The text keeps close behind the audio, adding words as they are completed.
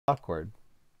awkward.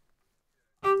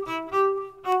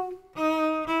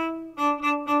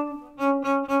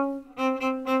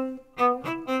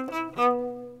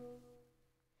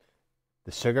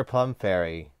 The Sugar Plum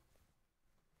Fairy.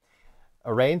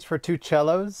 Arranged for 2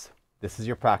 cellos. This is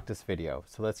your practice video.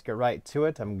 So let's get right to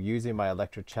it. I'm using my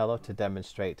electric cello to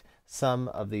demonstrate some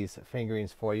of these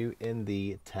fingerings for you in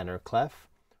the tenor clef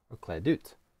or clef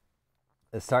d'ut.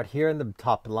 Let's start here in the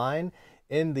top line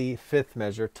in the 5th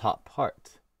measure top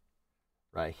part.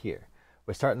 Right here.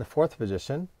 We start in the 4th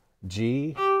position,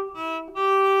 G,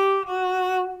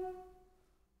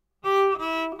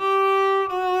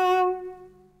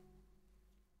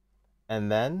 and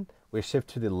then we shift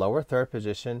to the lower 3rd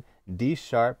position, D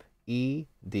sharp, E,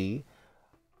 D.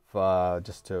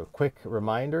 Just a quick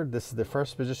reminder, this is the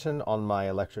 1st position on my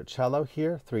electric cello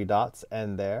here, 3 dots,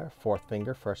 and there, 4th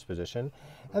finger, 1st position,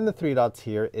 and the 3 dots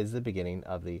here is the beginning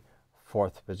of the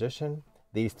 4th position.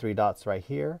 These 3 dots right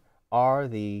here are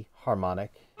the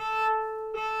harmonic,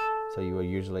 so you will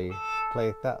usually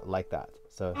play that like that.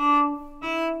 So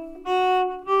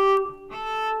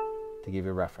to give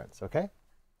you a reference, okay?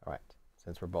 All right,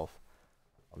 since we're both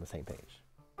on the same page.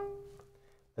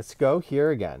 Let's go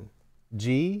here again.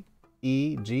 G,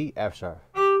 E, G, F sharp.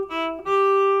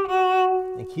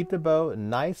 And keep the bow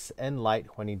nice and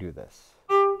light when you do this.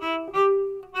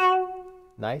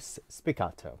 Nice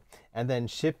spiccato. And then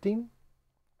shifting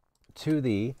to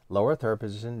the lower 3rd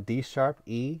position, D sharp,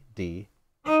 E, D.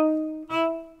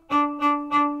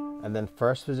 And then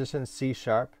 1st position, C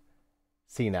sharp,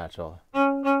 C natural.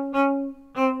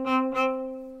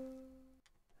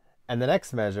 And the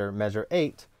next measure, measure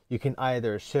 8, you can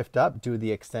either shift up, do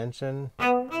the extension,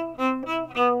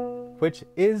 which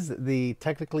is the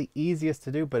technically easiest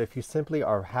to do, but if you simply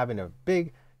are having a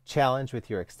big challenge with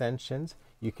your extensions,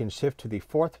 you can shift to the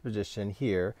 4th position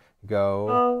here,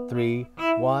 go 3,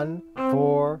 1,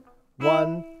 4,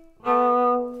 1,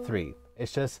 3.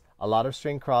 It's just a lot of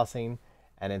string crossing,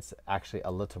 and it's actually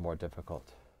a little more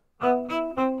difficult.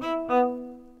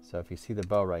 So if you see the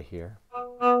bow right here,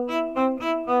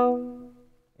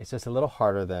 it's just a little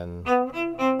harder than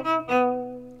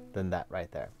that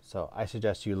right there. So I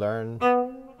suggest you learn,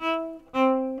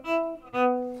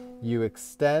 you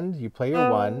extend, you play your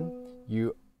 1,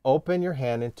 you open your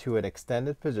hand into an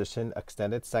extended position,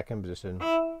 extended 2nd position,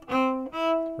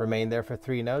 remain there for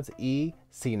 3 notes, E,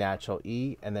 C natural,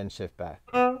 E, and then shift back.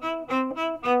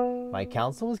 My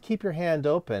counsel is keep your hand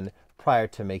open prior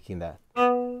to making that.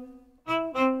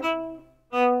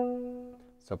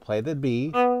 So play the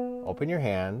B, open your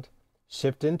hand,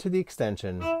 shift into the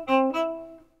extension,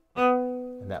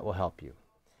 and that will help you.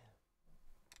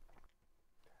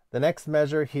 The next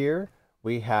measure here,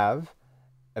 we have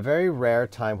a very rare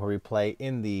time where we play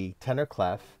in the tenor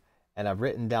clef, and I've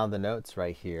written down the notes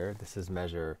right here. This is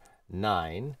measure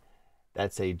 9.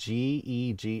 That's a G,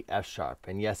 E, G, F sharp.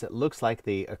 And yes, it looks like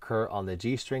they occur on the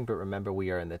G string, but remember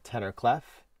we are in the tenor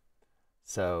clef.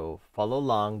 So follow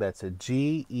along. That's a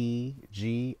G, E,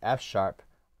 G, F sharp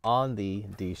on the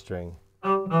D string.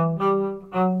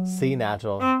 C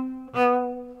natural.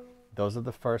 Those are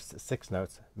the first 6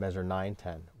 notes. Measure 9,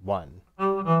 10. 1.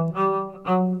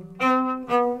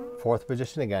 4th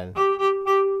position again.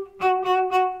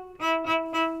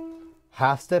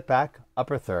 Half step back,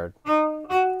 upper 3rd.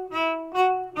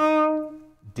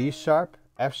 D sharp,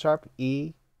 F sharp,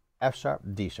 E, F sharp,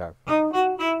 D sharp.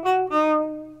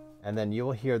 And then you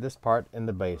will hear this part in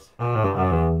the bass.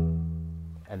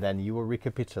 And then you will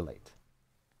recapitulate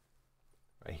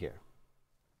right here.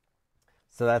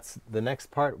 So that's the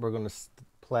next part. We're going to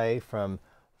play from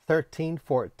 13,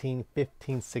 14,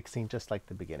 15, 16, just like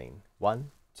the beginning.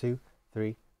 1, 2,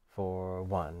 3, 4,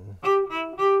 1.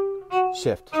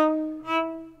 Shift.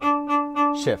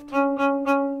 Shift.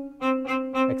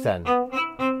 Extend.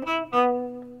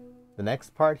 The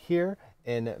next part here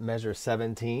in measure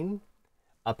 17,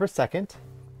 upper 2nd,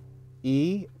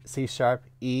 E, C sharp,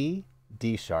 E,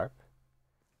 D sharp,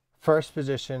 1st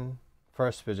position,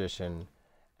 1st position,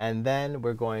 and then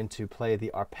we're going to play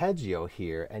the arpeggio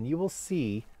here, and you will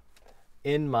see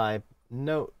in my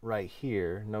note right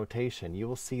here, notation, you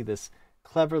will see this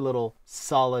clever little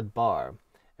solid bar.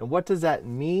 And what does that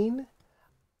mean?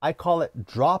 I call it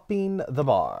dropping the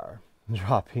bar.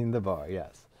 Dropping the bar,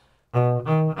 yes.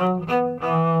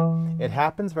 It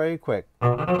happens very quick.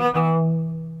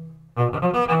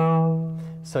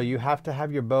 So you have to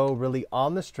have your bow really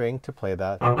on the string to play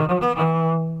that.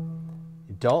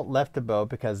 Don't lift the bow,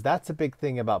 because that's a big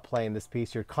thing about playing this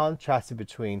piece. You're contrasting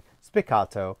between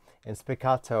spiccato. In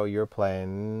spiccato, you're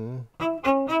playing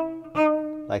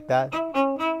like that.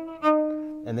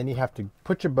 And then you have to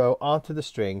put your bow onto the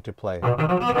string to play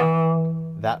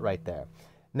that right there.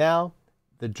 Now,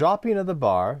 the dropping of the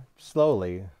bar,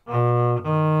 slowly,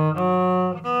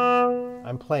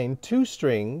 I'm playing 2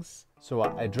 strings, so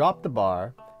I drop the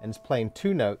bar, and it's playing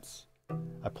 2 notes.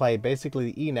 I play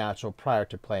basically the E natural prior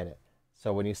to playing it.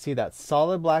 So when you see that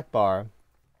solid black bar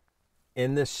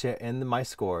in my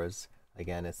scores,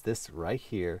 again, it's this right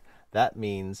here, that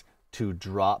means to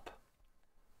drop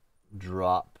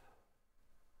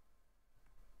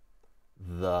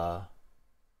the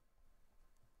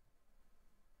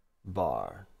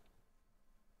bar.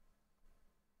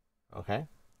 Okay?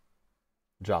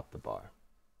 Drop the bar.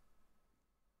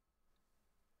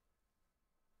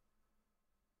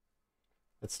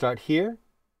 Let's start here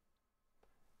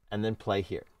and then play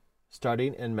here,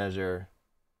 starting in measure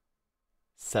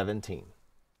 17.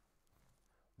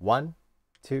 1,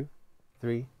 2,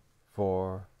 3,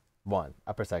 4, 1.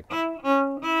 Upper second.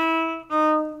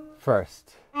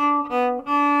 First.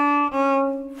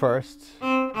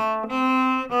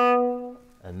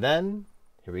 And then,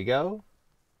 here we go.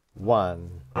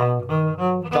 1.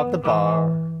 Drop the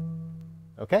bar.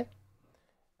 Okay?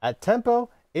 At tempo,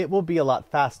 it will be a lot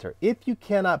faster. If you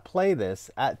cannot play this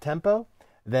at tempo,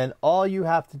 then all you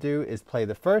have to do is play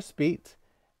the first beat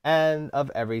and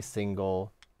of every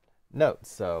single note.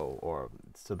 So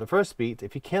the first beat,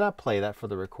 if you cannot play that for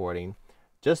the recording,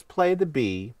 just play the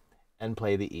B and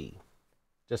play the E.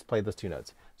 Just play those 2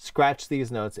 notes. Scratch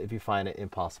these notes if you find it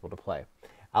impossible to play.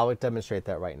 I will demonstrate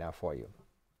that right now for you.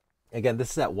 Again,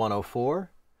 this is at 104.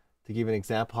 To give you an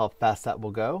example how fast that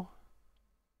will go.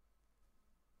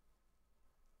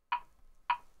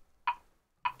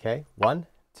 Okay, 1,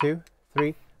 2,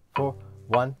 3, 4,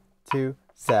 1, 2,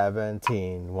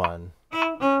 17, 1.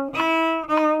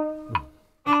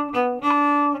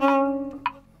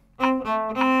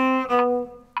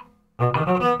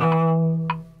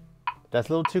 That's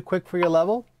a little too quick for your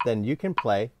level, then you can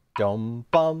play dum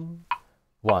bum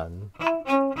 1.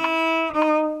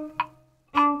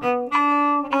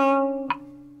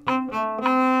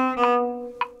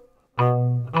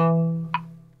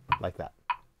 Like that.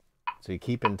 So you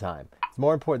keep in time. It's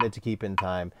more important that you keep in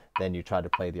time than you try to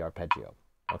play the arpeggio.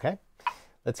 Okay?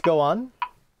 Let's go on.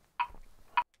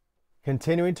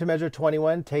 Continuing to measure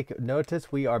 21, take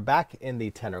notice we are back in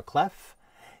the tenor clef.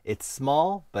 It's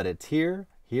small, but it's here.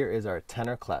 Here is our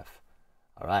tenor clef.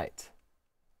 All right.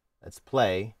 Let's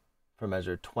play for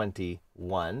measure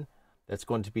 21. That's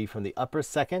going to be from the upper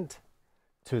second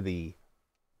to the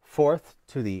 4th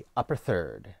to the upper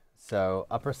 3rd. So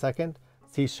upper second,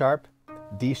 C sharp,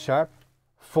 D sharp,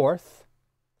 4th,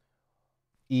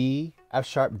 E, F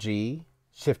sharp, G,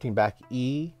 shifting back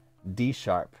E, D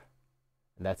sharp.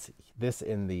 And that's this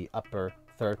in the upper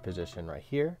 3rd position right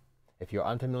here. If you're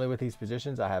unfamiliar with these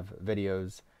positions, I have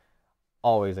videos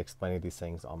always explaining these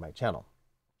things on my channel.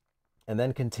 And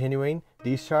then continuing,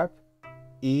 D sharp,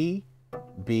 E,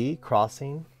 B,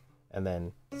 crossing, and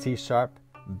then C sharp,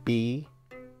 B,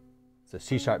 so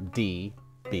C sharp, D,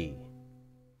 B.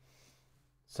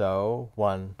 So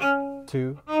 1,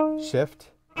 2,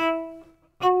 shift,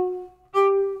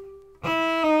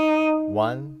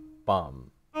 1,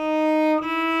 bum,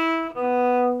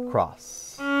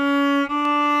 cross.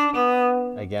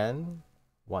 Again,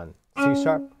 1, C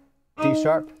sharp, D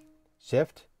sharp,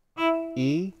 shift,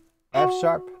 E, F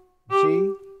sharp,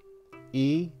 G,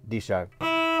 E, D sharp.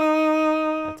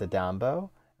 That's a down bow.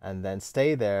 And then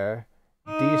stay there.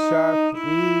 D sharp,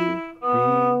 E, B,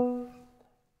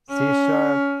 C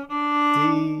sharp,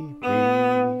 D, B.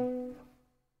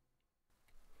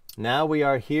 Now we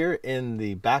are here in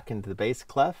the back into the bass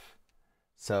clef.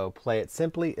 So play it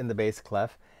simply in the bass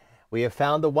clef. We have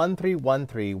found the 1, 3, 1,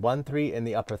 3, 1, 3 in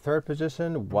the upper 3rd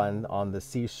position, 1 on the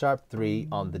C sharp, 3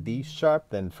 on the D sharp.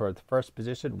 Then for the first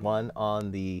position, 1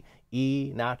 on the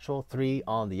E natural, 3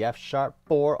 on the F sharp,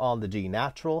 4 on the G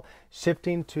natural.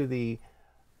 Shifting to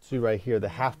right here, the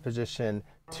half position,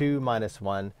 2 minus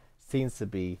 1 seems to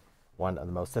be one of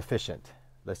the most efficient.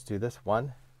 Let's do this.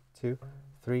 1, 2,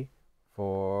 3,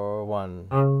 4,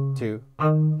 1, 2,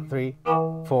 3,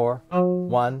 4,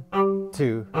 1,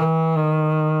 2.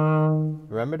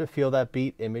 Remember to feel that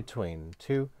beat in between.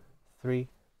 2, 3,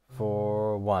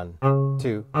 4, 1,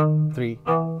 2, 3,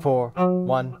 4,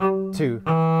 1, 2.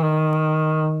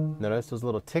 Notice those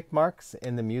little tick marks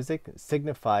in the music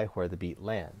signify where the beat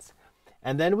lands.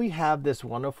 And then we have this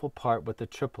wonderful part with the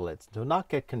triplets. Do not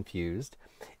get confused.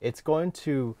 It's going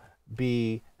to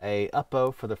be a up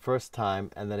bow for the first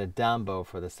time and then a down bow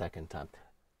for the second time.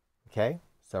 Okay,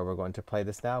 so we're going to play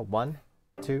this now. 1,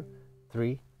 2,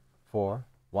 3, 4,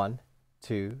 1,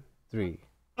 2, 3.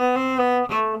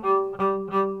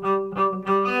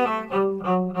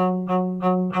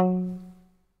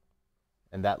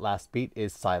 And that last beat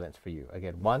is silent for you.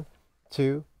 Again, 1,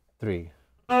 2, 3.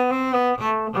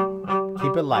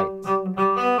 Keep it light.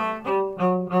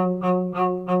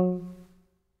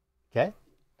 Okay?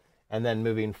 And then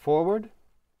moving forward,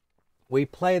 we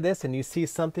play this and you see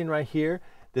something right here.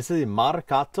 This is a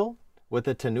marcato with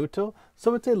a tenuto.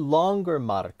 So it's a longer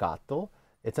marcato.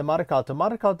 It's a marcato.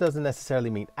 Marcato doesn't necessarily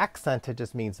mean accent. It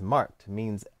just means marked. It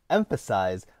means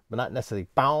emphasize, but not necessarily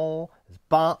bow. It's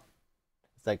ba.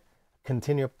 It's like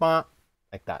continue ba,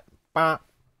 like that. Ba,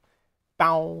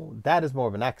 bow. That is more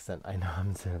of an accent. I know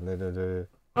I'm saying.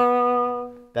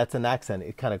 That's an accent.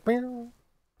 It kind of,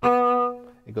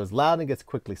 it goes loud and gets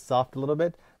quickly soft a little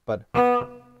bit, but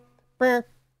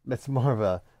that's more of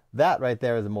a, that right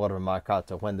there is more of a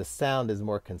marcato when the sound is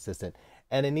more consistent,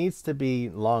 and it needs to be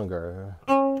longer.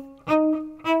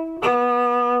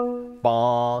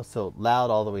 So loud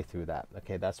all the way through that.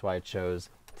 Okay, that's why I chose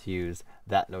to use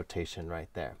that notation right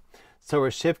there. So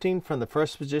we're shifting from the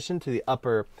first position to the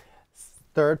upper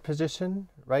third position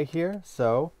right here.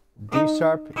 So D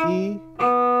sharp, E,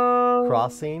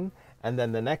 crossing, and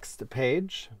then the next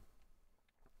page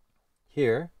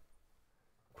here,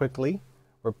 quickly,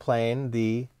 we're playing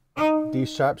the D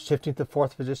sharp, shifting to the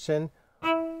fourth position,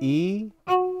 E,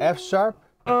 F sharp,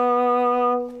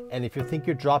 and if you think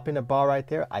you're dropping a bar right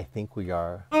there, I think we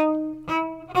are.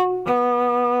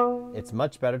 It's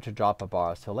much better to drop a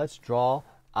bar. So let's draw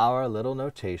our little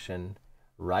notation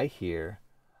right here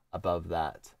above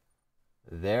that.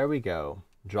 There we go,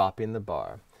 dropping the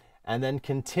bar. And then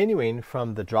continuing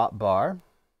from the drop bar,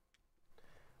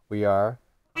 we are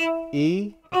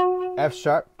E, F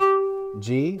sharp,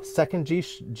 G, second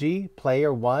G,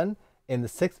 player 1 in the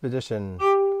sixth position,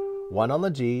 1 on the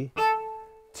G,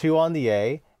 2 on the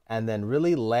A, and then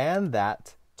really land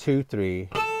that 2, 3,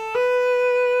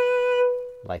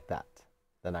 like that.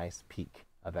 The nice peak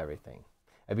of everything.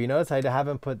 If you notice, I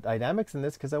haven't put dynamics in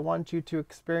this because I want you to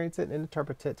experience it and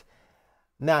interpret it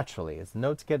naturally. As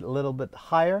notes get a little bit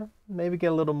higher, maybe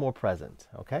get a little more present,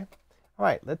 okay? All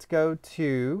right, let's go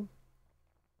to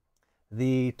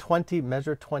the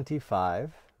measure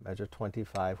 25,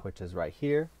 which is right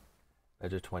here,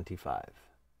 measure 25.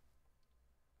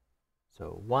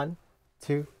 So 1,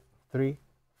 2, 3,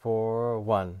 4,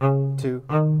 1, 2,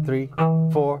 3,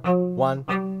 4,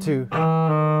 1, 2.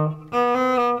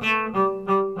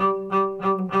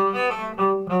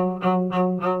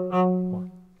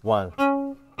 One,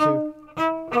 two.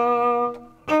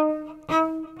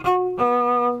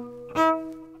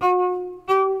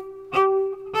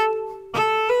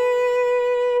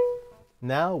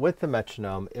 Now with the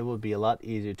metronome, it will be a lot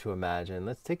easier to imagine.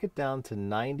 Let's take it down to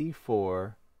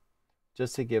 94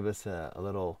 just to give us a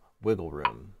little wiggle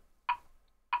room.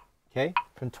 Okay,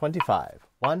 from 25.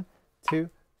 1, 2,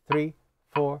 3,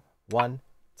 4, 1,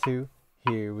 2.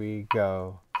 Here we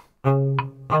go.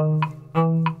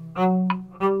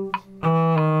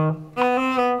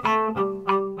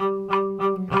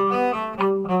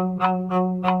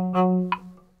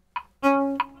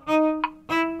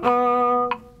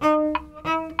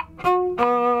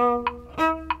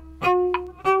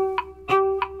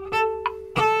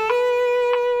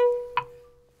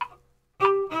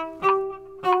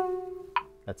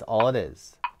 That's all it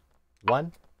is.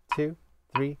 1, 2,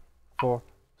 3, 4,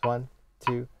 1,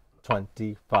 2,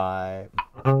 25.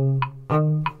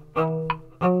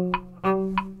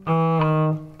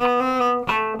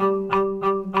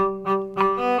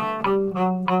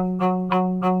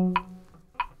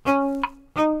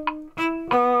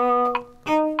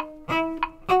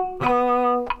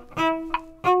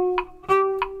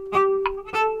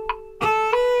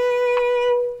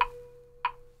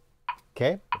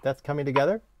 Okay, if that's coming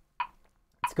together,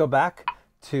 let's go back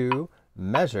to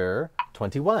measure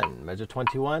 21. Measure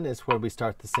 21 is where we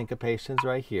start the syncopations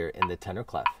right here in the tenor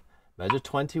clef. Measure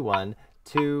 21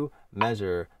 to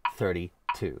measure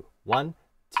 32. 1,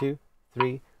 2,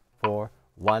 3, 4,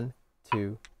 1,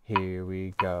 2. Here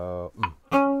we go.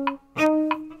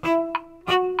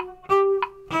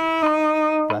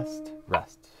 Rest,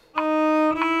 rest.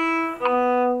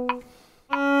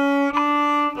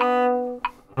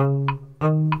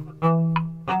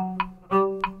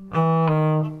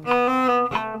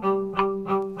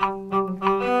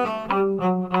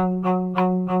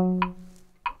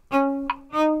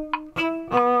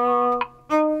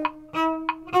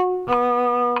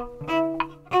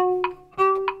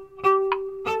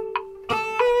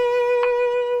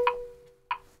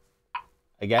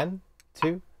 Again,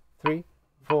 2, 3,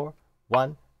 4,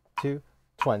 1, 2,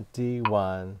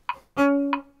 21.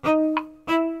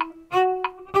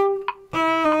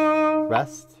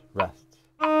 Rest, rest.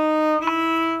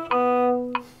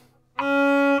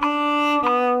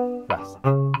 Rest.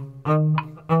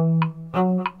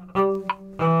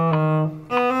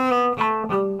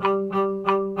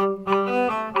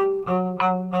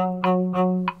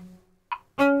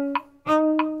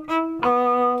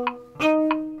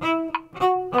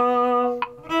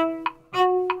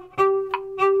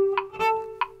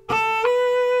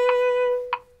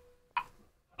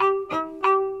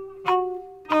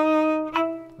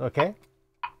 Okay?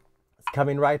 It's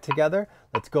coming right together.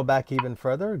 Let's go back even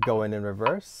further, go in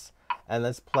reverse, and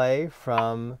let's play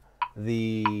from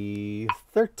the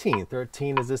 13.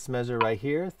 13 is this measure right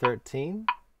here, 13.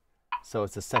 So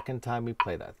it's the second time we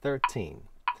play that, 13.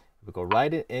 We go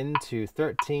right into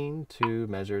 13 to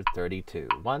measure 32.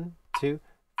 1, 2,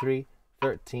 3,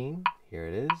 13. Here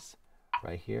it is,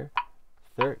 right here,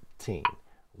 13.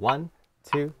 1,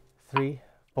 2, 3,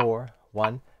 4,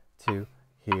 1, 2,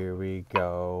 here we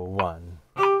go, 1.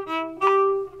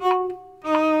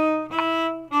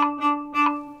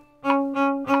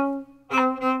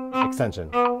 Extension.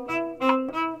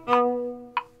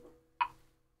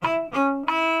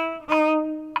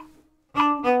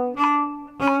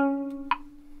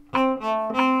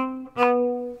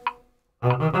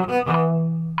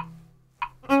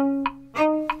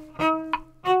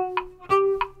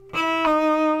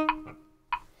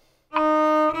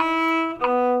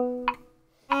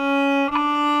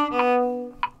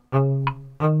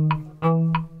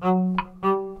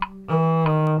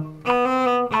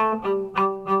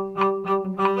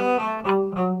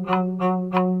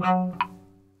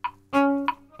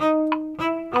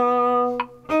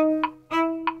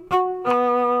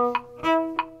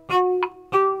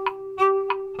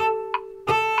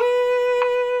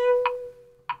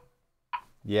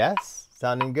 Yes,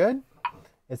 sounding good?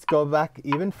 Let's go back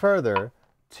even further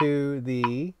to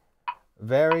the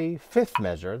very fifth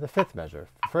measure, the fifth measure.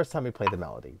 The first time we play the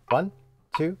melody. 1,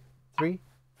 2, 3,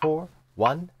 4,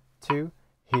 1, 2,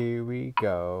 here we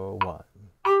go, 1.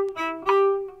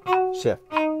 Shift.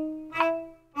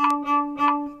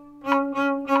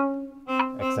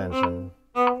 Extension.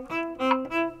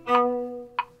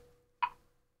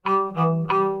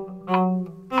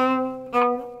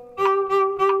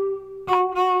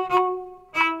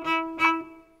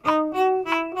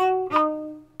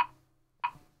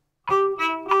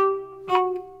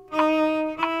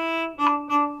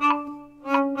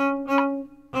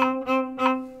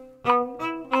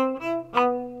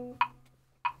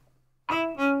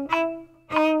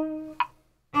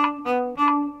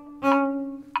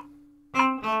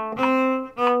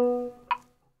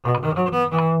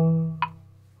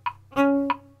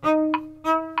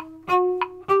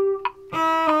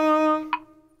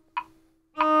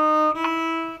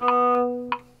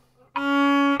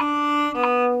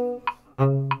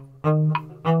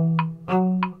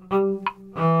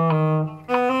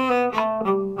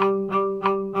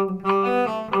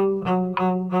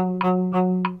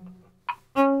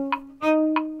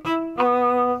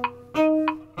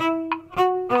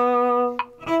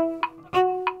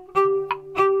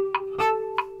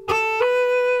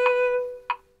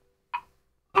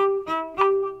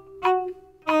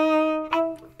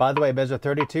 By the way, measure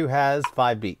 32 has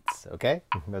 5 beats, okay?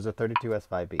 Measure 32 has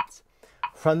 5 beats.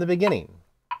 From the beginning,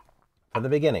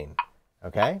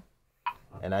 okay?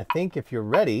 And I think if you're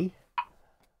ready,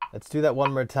 let's do that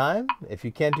one more time. If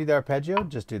you can't do the arpeggio,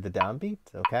 just do the downbeat,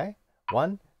 okay?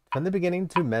 1, from the beginning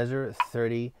to measure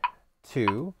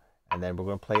 32, and then we're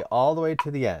going to play all the way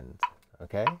to the end,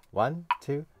 okay? 1,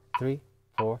 2, 3,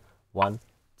 4, 1,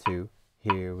 2,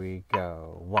 here we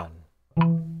go. 1,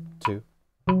 2,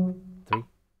 3.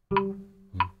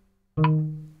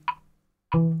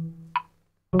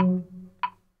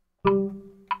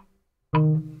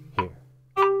 Here.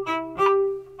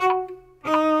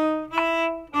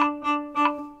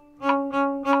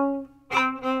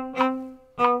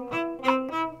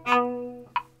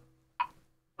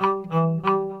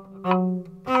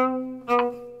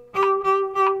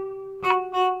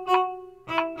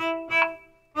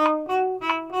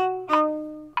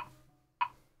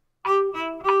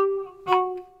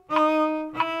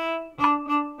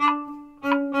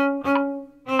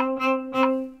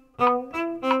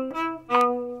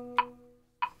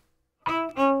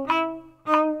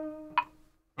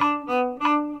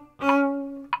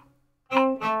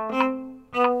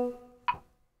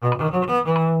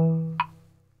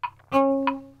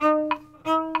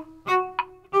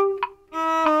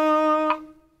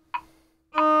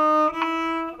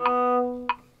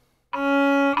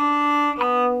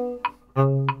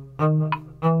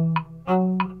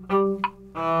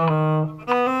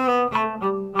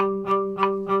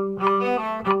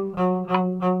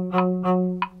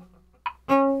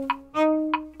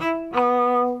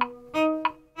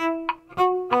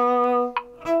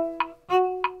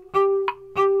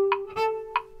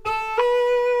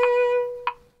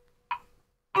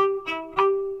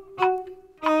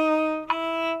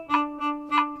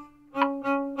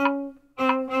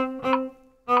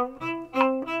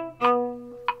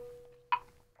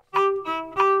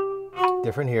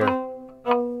 Different here.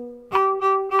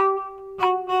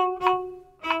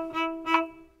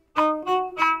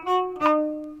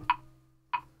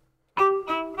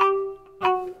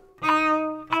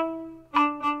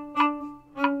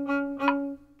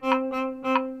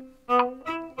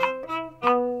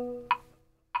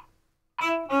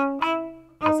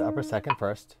 upper second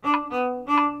first.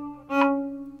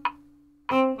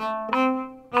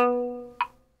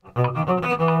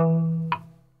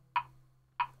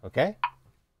 Okay?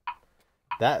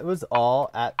 That was all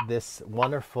at this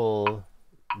wonderful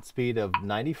speed of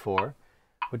 94,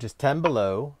 which is 10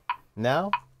 below.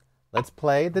 Now, let's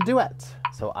play the duet.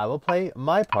 So I will play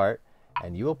my part,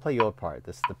 and you will play your part.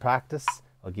 This is the practice.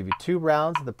 I'll give you 2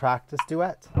 rounds of the practice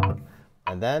duet,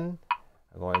 and then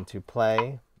I'm going to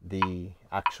play the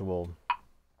actual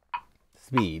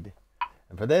speed.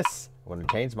 And for this, I'm going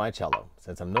to change my cello,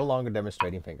 since I'm no longer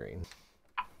demonstrating fingering.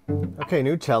 Okay,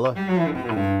 new cello.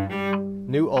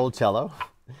 New old cello.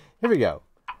 Here we go.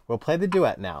 We'll play the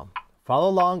duet now. Follow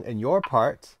along in your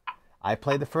part. I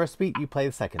play the first beat, you play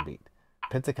the second beat.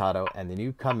 Pizzicato, and then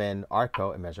you come in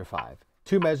arco and measure 5.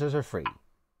 2 measures are free.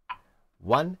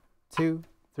 1, 2,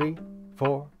 3,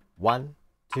 4. 1,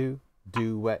 2,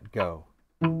 duet, go.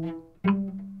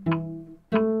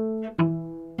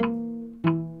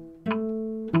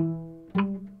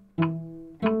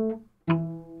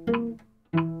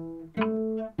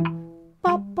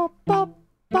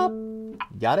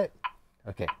 Got it?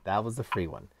 Okay, that was the free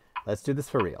one. Let's do this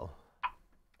for real.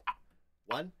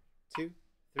 1, 2,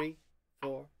 3,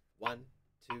 4. 1,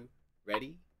 2,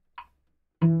 ready?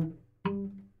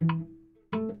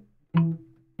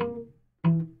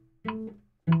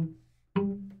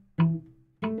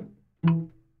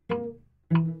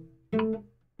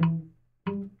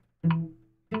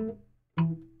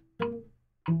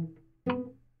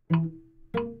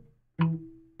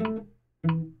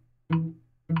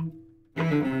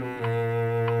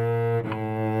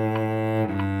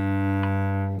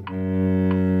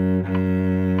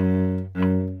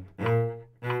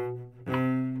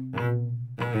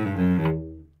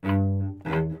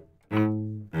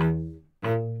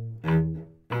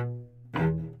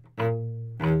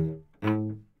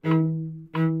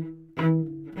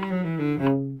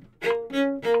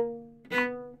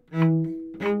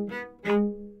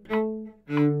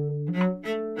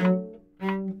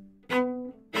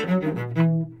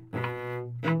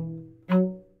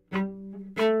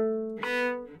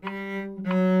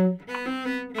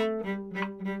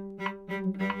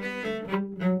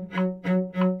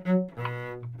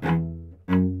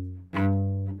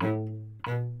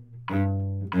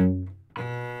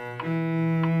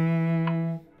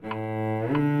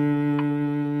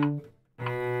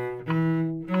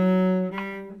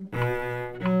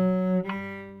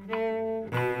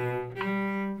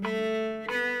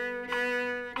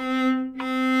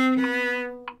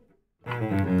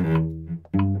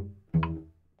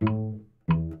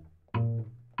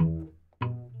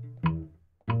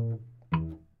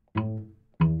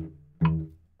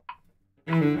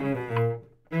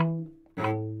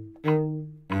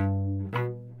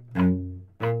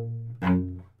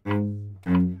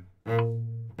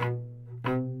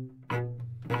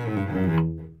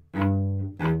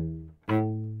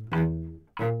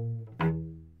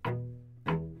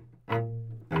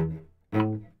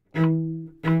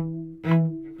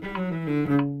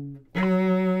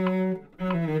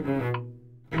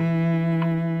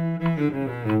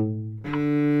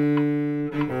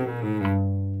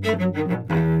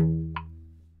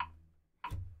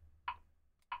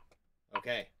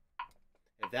 Okay,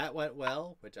 if that went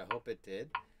well, which I hope it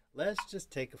did, let's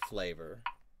just take a flavor,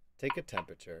 take a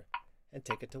temperature, and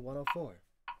take it to 104.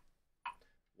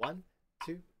 1,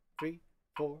 2, 3,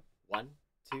 4. 1,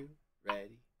 2,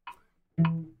 ready.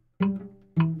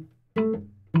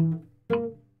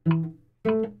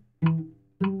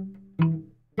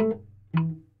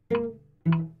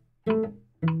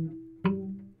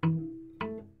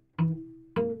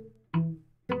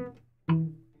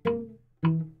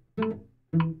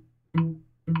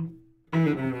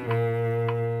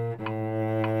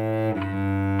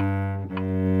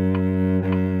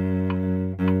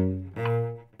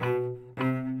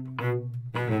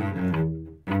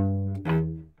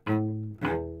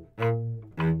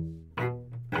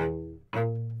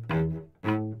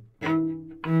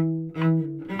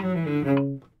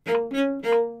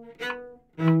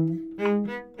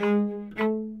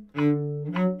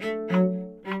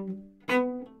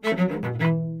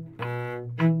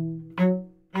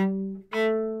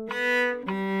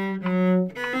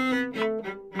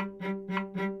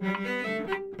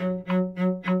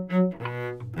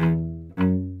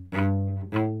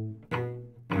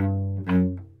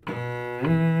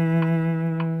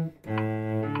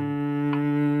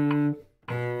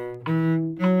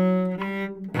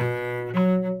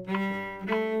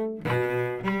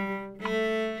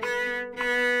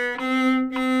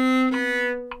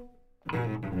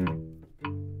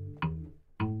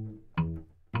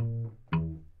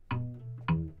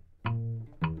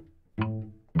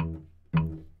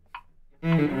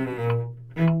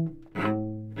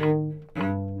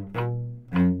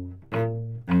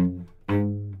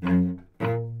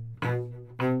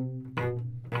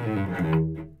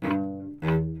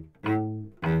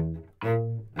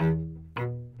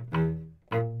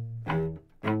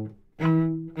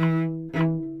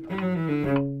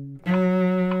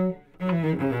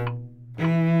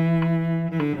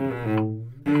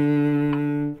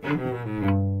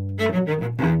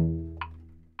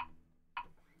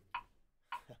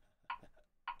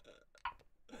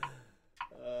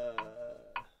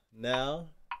 Now,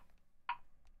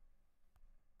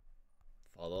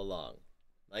 follow along.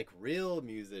 Like real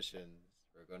musicians,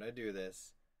 we're going to do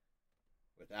this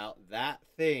without that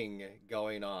thing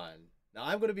going on. Now,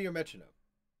 I'm going to be your metronome.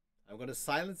 I'm going to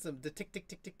silence the tick, tick,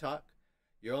 tick, tick, tock.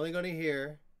 You're only going to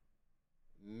hear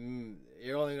me,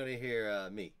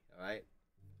 all right?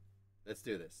 Let's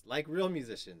do this. Like real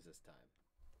musicians this time.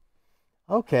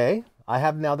 Okay, I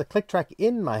have now the click track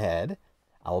in my head.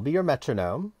 I will be your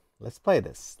metronome. Let's play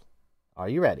this. Are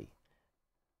you ready?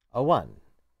 A 1,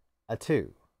 a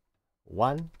 2,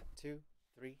 1, 2,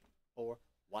 3, 4,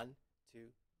 1, 2,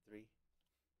 3.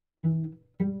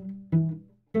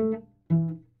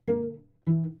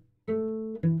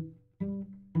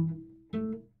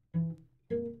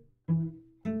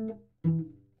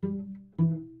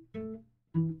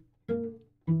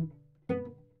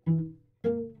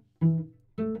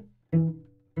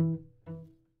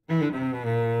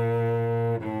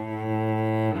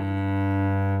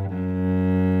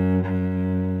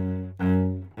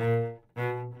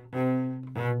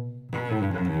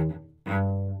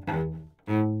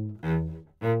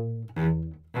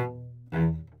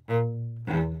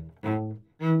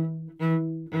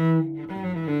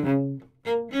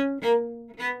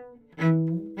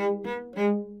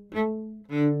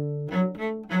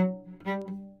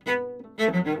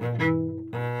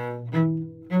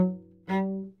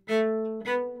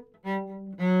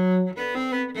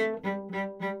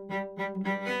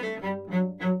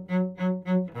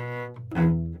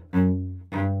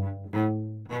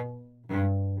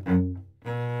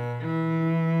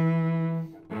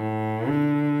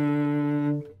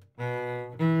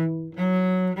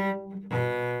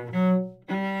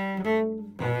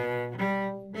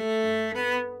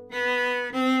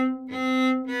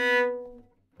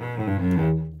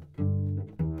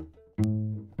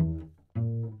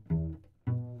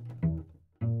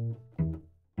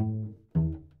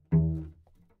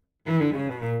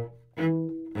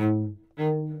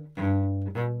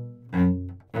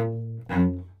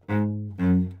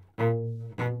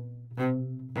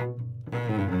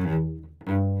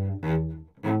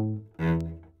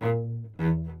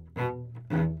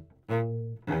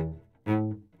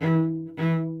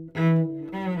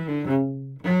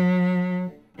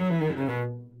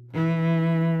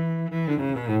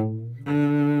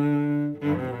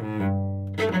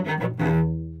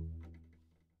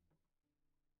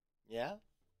 Yeah?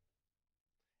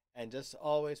 And just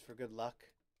always for good luck,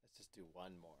 let's just do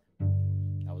one more.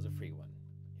 That was a free one.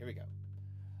 Here we go.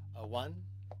 A 1,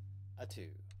 a 2.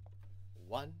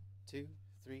 1, 2,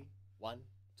 3, 1,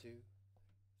 2.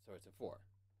 So it's a 4.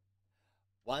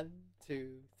 1,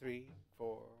 2, 3,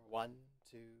 4, 1,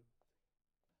 2.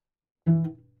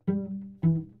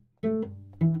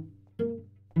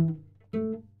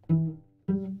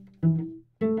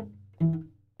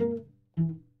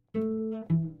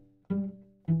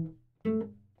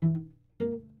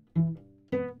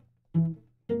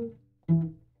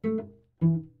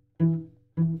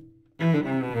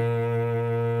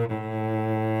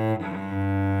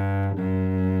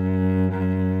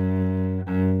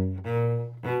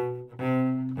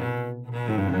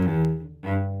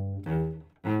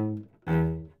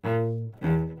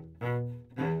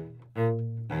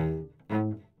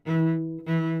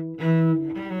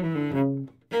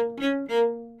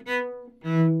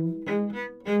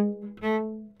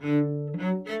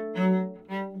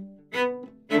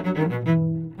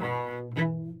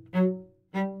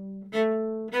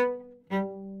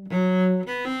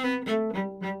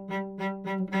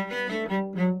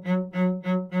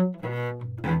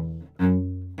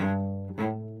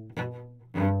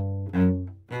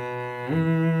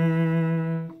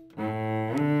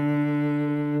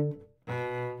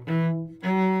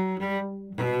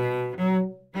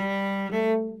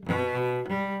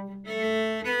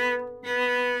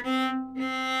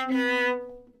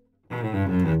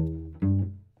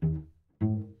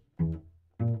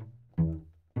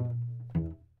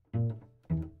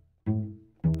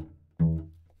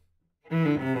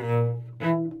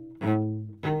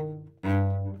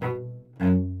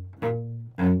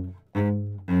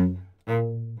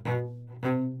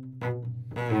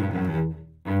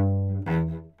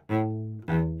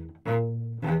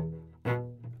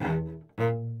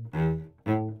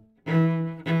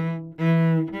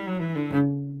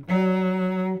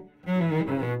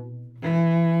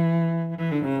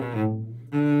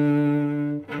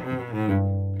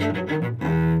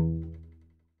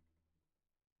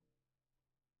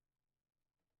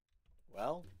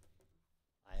 Well,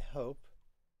 I hope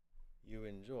you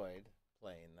enjoyed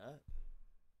playing that.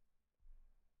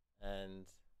 And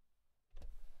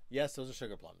yes, those are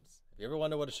sugar plums. If you ever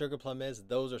wonder what a sugar plum is,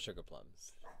 those are sugar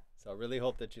plums. So I really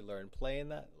hope that you learned playing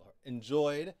that,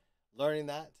 enjoyed learning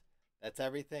that. That's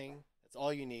everything. That's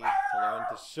all you need to learn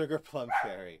the Sugar Plum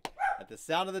Fairy. At the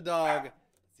sound of the dog,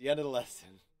 it's the end of the lesson.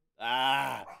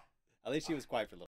 At least she was quiet for a little.